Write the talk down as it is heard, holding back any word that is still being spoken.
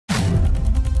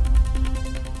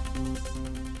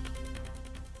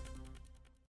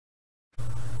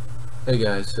Hey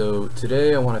guys, so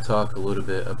today I want to talk a little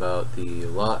bit about the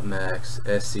LotMaxx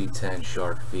SC10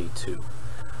 Shark V2.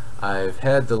 I've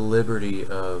had the liberty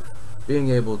of being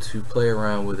able to play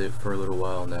around with it for a little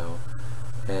while now,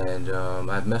 and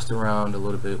I've messed around a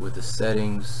little bit with the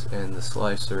settings and the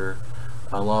slicer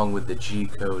along with the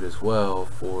G-code as well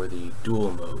for the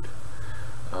dual mode.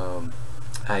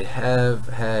 I have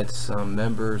had some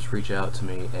members reach out to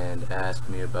me and ask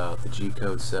me about the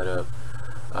G-code setup,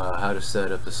 how to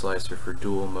set up the slicer for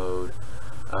dual mode,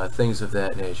 things of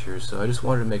that nature. So I just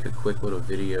wanted to make a quick little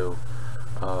video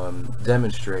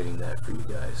demonstrating that for you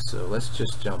guys. So let's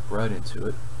just jump right into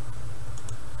it.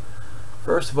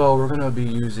 First of all, we're going to be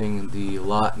using the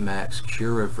LotMaxx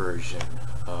Cura version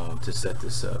to set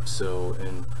this up. So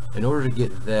in order to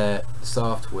get that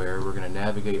software, we're going to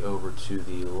navigate over to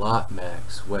the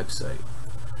LotMaxx website.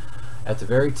 At the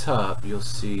very top, you'll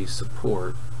see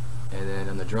support, and then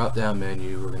in the drop down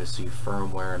menu we're going to see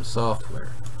firmware and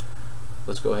software.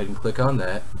 Let's go ahead and click on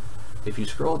that. If you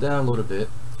scroll down a little bit,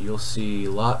 you'll see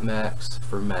LotMaxx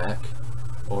for Mac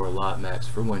or LotMaxx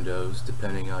for Windows,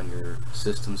 depending on your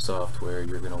system software.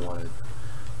 You're going to want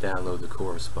to download the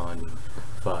corresponding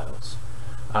files.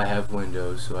 I have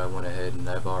Windows, so I went ahead and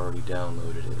I've already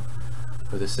downloaded it.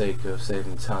 For the sake of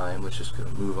saving time, let's just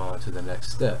move on to the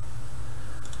next step.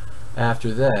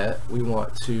 After that, we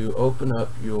want to open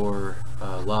up your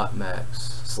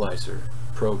LotMaxx slicer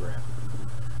program.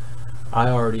 I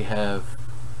already have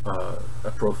a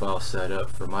profile set up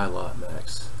for my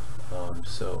LotMaxx,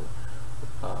 so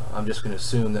I'm just going to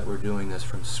assume that we're doing this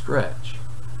from scratch.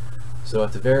 So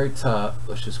at the very top,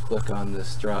 let's just click on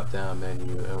this drop down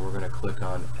menu and we're going to click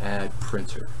on Add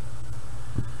Printer.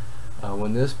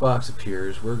 When this box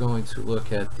appears, we're going to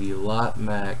look at the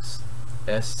LotMaxx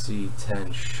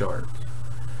SC10 Shark.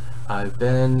 I've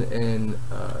been in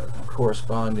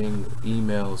corresponding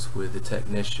emails with the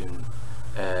technician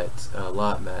at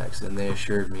LotMaxx, and they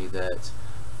assured me that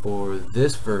for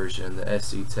this version, the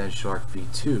SC10 Shark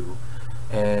V2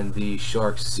 and the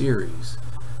Shark Series,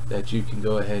 that you can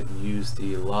go ahead and use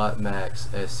the LotMaxx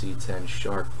SC10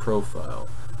 Shark profile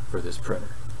for this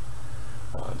printer.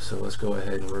 So let's go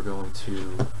ahead and we're going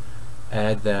to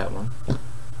add that one.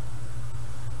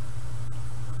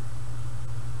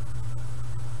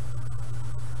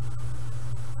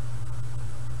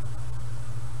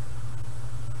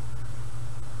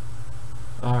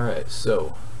 Alright,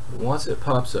 so once it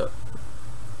pops up,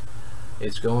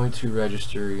 it's going to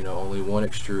register, only one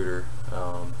extruder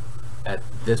at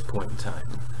this point in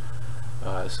time.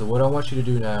 So what I want you to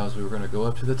do now is we're going to go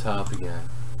up to the top again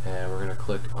and we're going to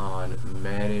click on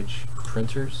Manage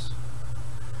Printers.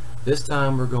 This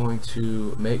time we're going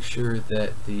to make sure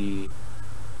that the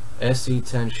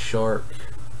SC10 Shark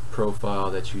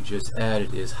profile that you just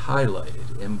added is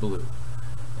highlighted in blue.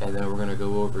 And then we're going to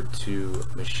go over to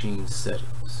Machine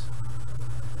Settings.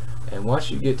 And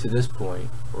once you get to this point,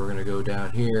 we're going to go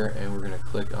down here and we're going to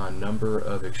click on Number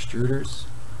of Extruders,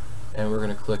 and we're going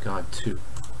to click on 2.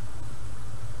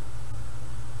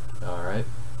 Alright.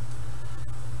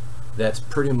 That's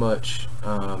pretty much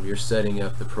you're setting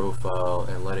up the profile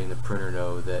and letting the printer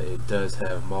know that it does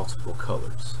have multiple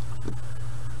colors.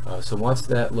 So once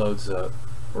that loads up,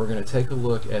 we're going to take a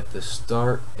look at the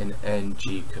start and end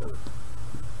G-code.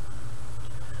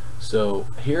 So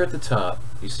here at the top,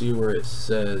 you see where it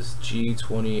says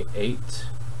G28.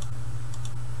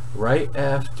 Right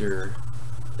after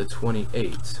the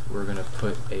 28, we're going to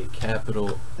put a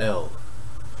capital L.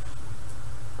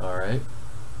 Alright.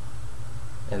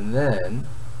 And then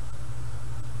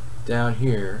down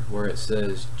here where it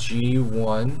says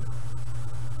G1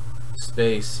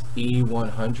 space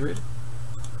E100,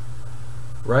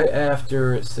 right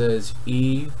after it says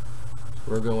E,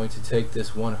 we're going to take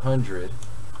this 100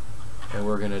 and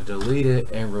we're going to delete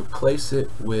it and replace it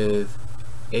with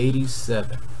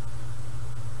 87.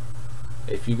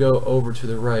 If you go over to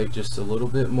the right just a little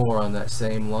bit more on that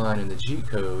same line in the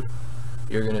G-code,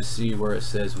 you're going to see where it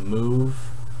says Move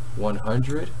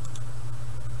 100.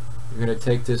 You're going to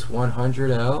take this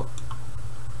 100 out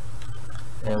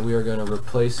and we are going to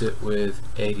replace it with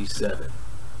 87.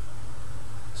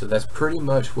 So that's pretty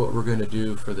much what we're going to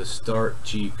do for the start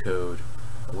G-code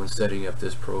when setting up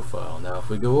this profile. Now if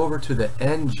we go over to the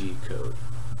end G-code,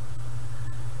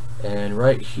 and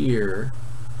right here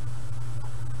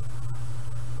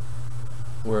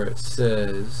where it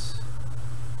says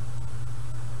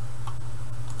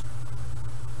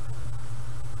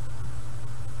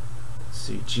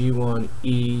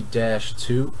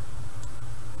G1E-2,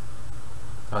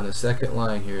 on the second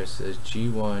line here it says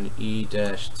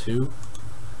G1E-2.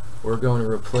 We're going to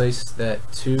replace that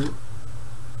 2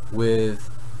 with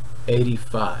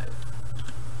 85.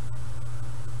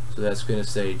 So that's going to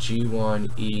say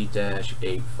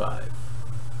G1E-85.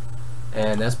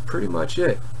 And that's pretty much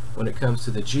it when it comes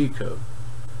to the G code.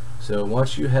 So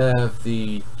once you have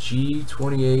the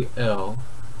G28L,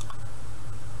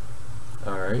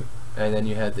 alright, and then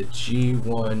you have the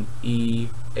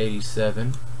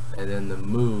G1E87, and then the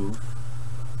move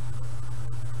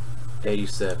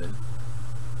 87,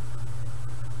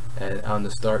 and on the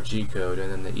start G code,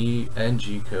 and then the E and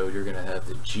G code, you're going to have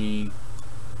the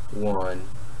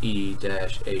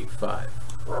G1E-85.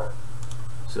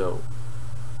 So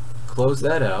close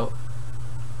that out,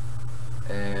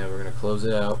 and we're going to close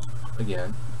it out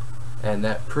again, and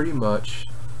that pretty much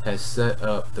has set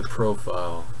up the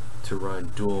profile to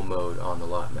run dual mode on the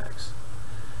LotMaxx.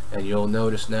 And you'll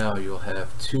notice now you'll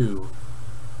have two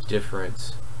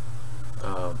different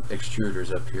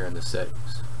extruders up here in the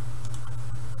settings.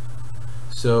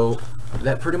 So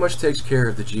that pretty much takes care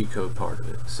of the G-code part of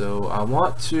it. So I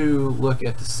want to look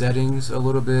at the settings a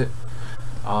little bit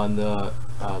on the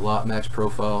LotMaxx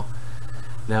profile.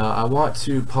 Now I want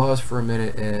to pause for a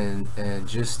minute and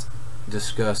just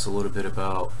discuss a little bit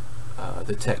about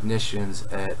the technicians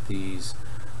at these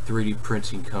 3D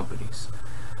printing companies.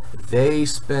 They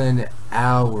spend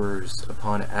hours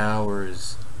upon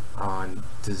hours on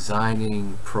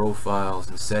designing profiles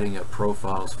and setting up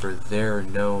profiles for their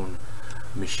known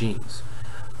machines.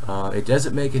 It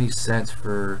doesn't make any sense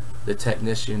for the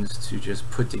technicians to just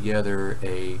put together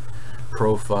a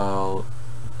profile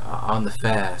on the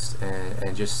fast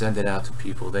and just send it out to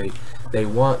people. They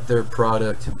want their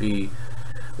product to be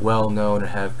well known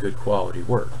and have good quality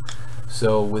work.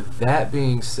 So with that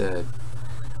being said,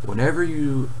 whenever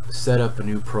you set up a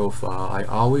new profile, I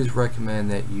always recommend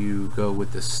that you go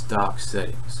with the stock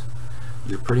settings.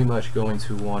 You're pretty much going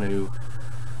to want to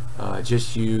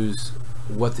just use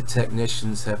what the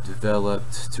technicians have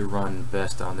developed to run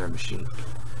best on their machine,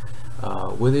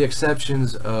 with the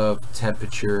exceptions of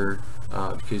temperature,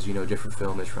 because you know different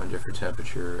filaments run different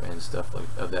temperature and stuff like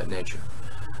of that nature.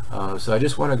 So I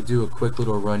just want to do a quick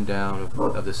little rundown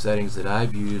of the settings that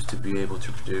I've used to be able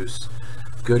to produce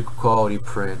good quality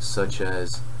prints such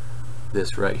as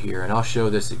this right here, and I'll show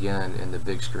this again in the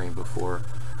big screen before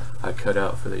I cut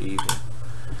out for the evening.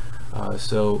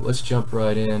 So let's jump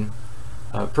right in.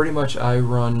 Pretty much I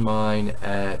run mine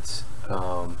at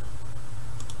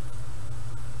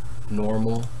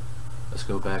normal. Let's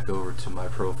go back over to my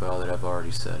profile that I've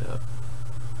already set up.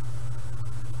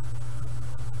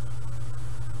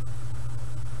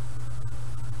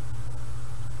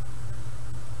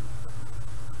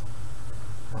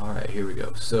 Alright, here we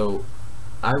go. So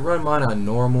I run mine on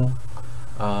normal.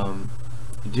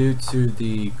 Due to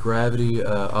the gravity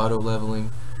auto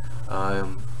leveling,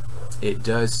 it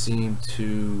does seem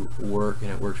to work,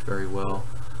 and it works very well.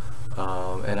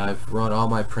 And I've run all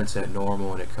my prints at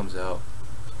normal, and it comes out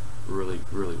really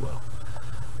well.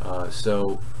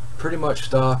 So pretty much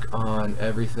stock on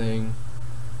everything,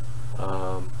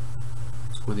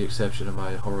 with the exception of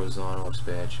my horizontal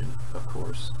expansion, of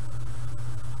course,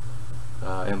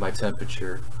 and my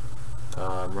temperature.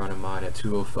 I'm running mine at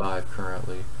 205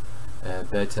 currently, and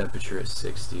bed temperature at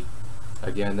 60.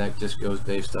 Again, that just goes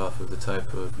based off of the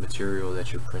type of material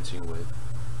that you're printing with.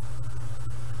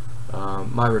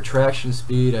 My retraction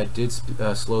speed, I did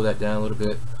slow that down a little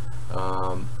bit.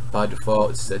 By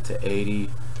default it's set to 80.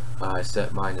 I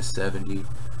set mine to 70.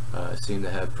 Seem to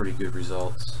have pretty good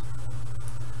results.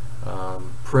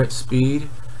 Print speed,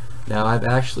 now I've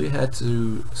actually had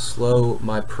to slow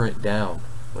my print down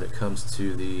when it comes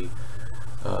to the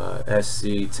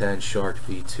SC10 Shark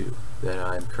V2 that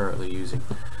I'm currently using.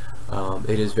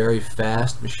 It is very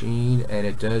fast machine, and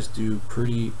it does do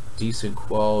pretty decent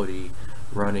quality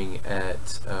running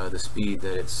at the speed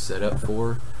that it's set up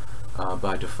for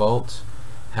by default.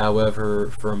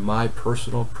 However, for my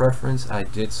personal preference, I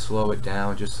did slow it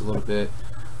down just a little bit,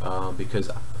 because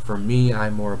for me,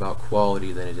 I'm more about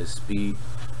quality than it is speed.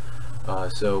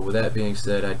 So with that being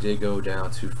said, I did go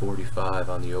down to 45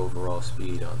 on the overall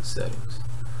speed on the settings.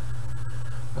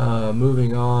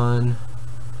 Moving on,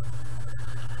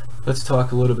 let's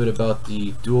talk a little bit about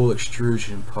the dual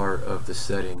extrusion part of the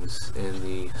settings in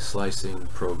the slicing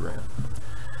program.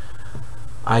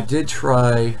 I did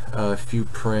try a few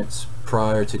prints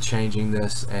prior to changing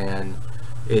this, and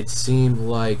it seemed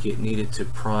like it needed to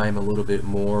prime a little bit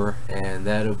more, and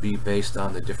that'll be based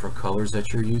on the different colors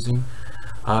that you're using.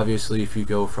 Obviously, if you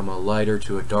go from a lighter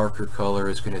to a darker color,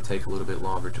 it's going to take a little bit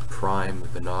longer to prime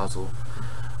the nozzle.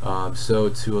 So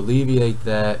to alleviate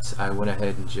that, I went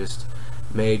ahead and just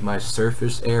made my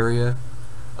surface area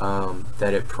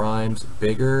that it primes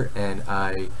bigger, and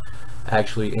I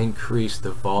actually increased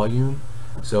the volume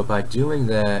So by doing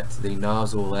that, the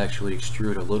nozzle will actually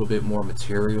extrude a little bit more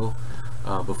material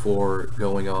before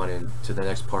going on into the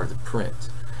next part of the print.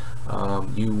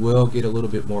 You will get a little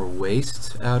bit more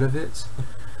waste out of it,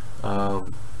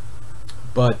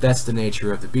 but that's the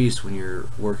nature of the beast when you're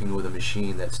working with a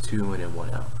machine that's 2 in and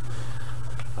 1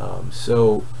 out.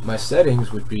 So my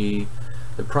settings would be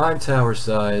the prime tower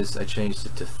size. I changed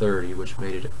it to 30, which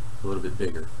made it a little bit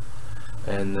bigger.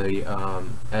 And the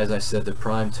as I said, the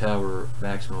prime tower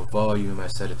maximum volume, I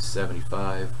set it to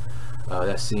 75.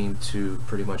 That seemed to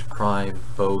pretty much prime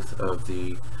both of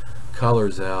the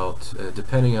colors out,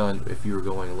 depending on if you were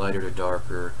going lighter to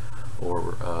darker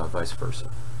or vice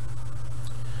versa.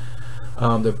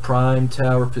 The prime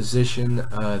tower position,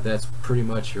 that's pretty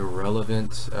much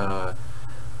irrelevant.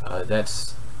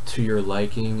 That's to your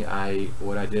liking.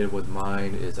 What I did with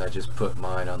mine is I just put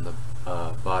mine on the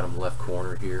bottom left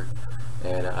corner here,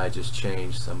 and I just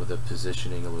changed some of the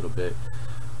positioning a little bit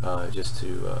just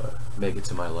to make it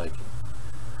to my liking.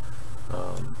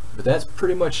 But that's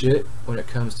pretty much it when it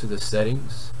comes to the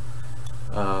settings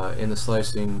in the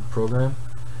slicing program.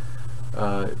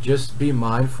 Just be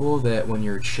mindful that when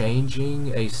you're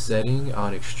changing a setting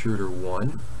on extruder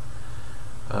 1,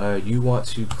 you want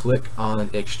to click on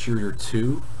extruder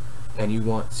 2 and you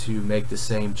want to make the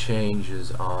same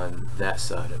changes on that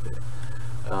side of it.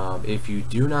 If you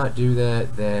do not do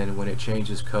that, then when it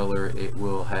changes color, it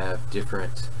will have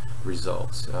different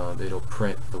results. It'll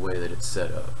print the way that it's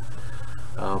set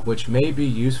up, which may be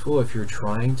useful if you're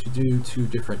trying to do 2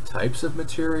 different types of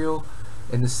material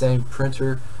in the same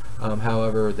printer.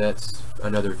 However, that's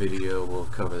another video. We'll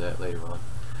cover that later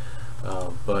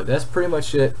on. But that's pretty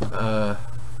much it.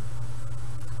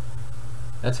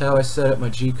 That's how I set up my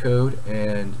G-code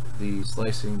and the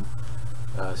slicing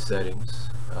settings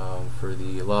for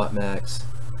the LotMaxx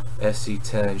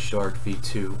SC10 Shark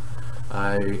V2.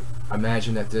 I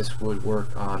imagine that this would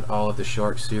work on all of the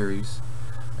Shark series,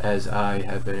 as I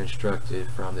have been instructed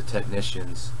from the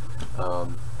technicians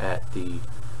at the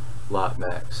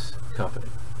LotMaxx company.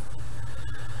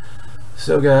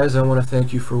 So guys, I want to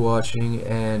thank you for watching,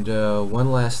 and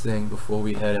one last thing before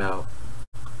we head out.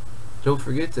 Don't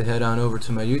forget to head on over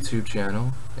to my YouTube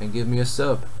channel and give me a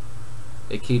sub.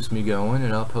 It keeps me going,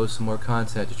 and I'll post some more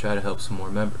content to try to help some more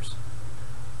members.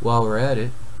 While we're at it,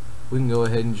 we can go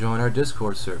ahead and join our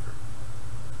Discord server,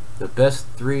 the best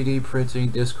 3D printing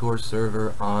Discord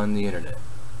server on the internet.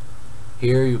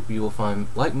 Here you will find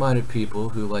like-minded people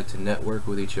who like to network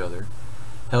with each other,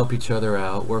 help each other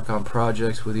out, work on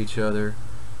projects with each other,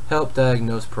 help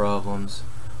diagnose problems,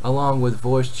 along with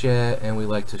voice chat, and we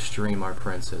like to stream our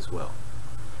prints as well.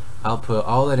 I'll put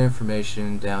all that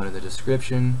information down in the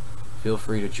description. Feel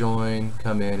free to join,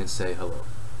 come in and say hello.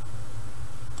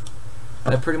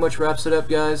 That pretty much wraps it up,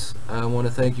 guys. I want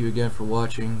to thank you again for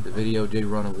watching. The video did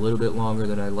run a little bit longer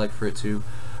than I'd like for it to,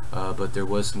 but there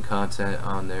was some content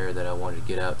on there that I wanted to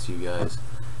get out to you guys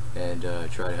and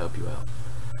try to help you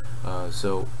out.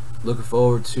 So looking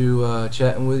forward to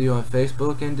chatting with you on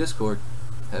Facebook and Discord.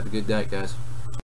 Have a good night, guys.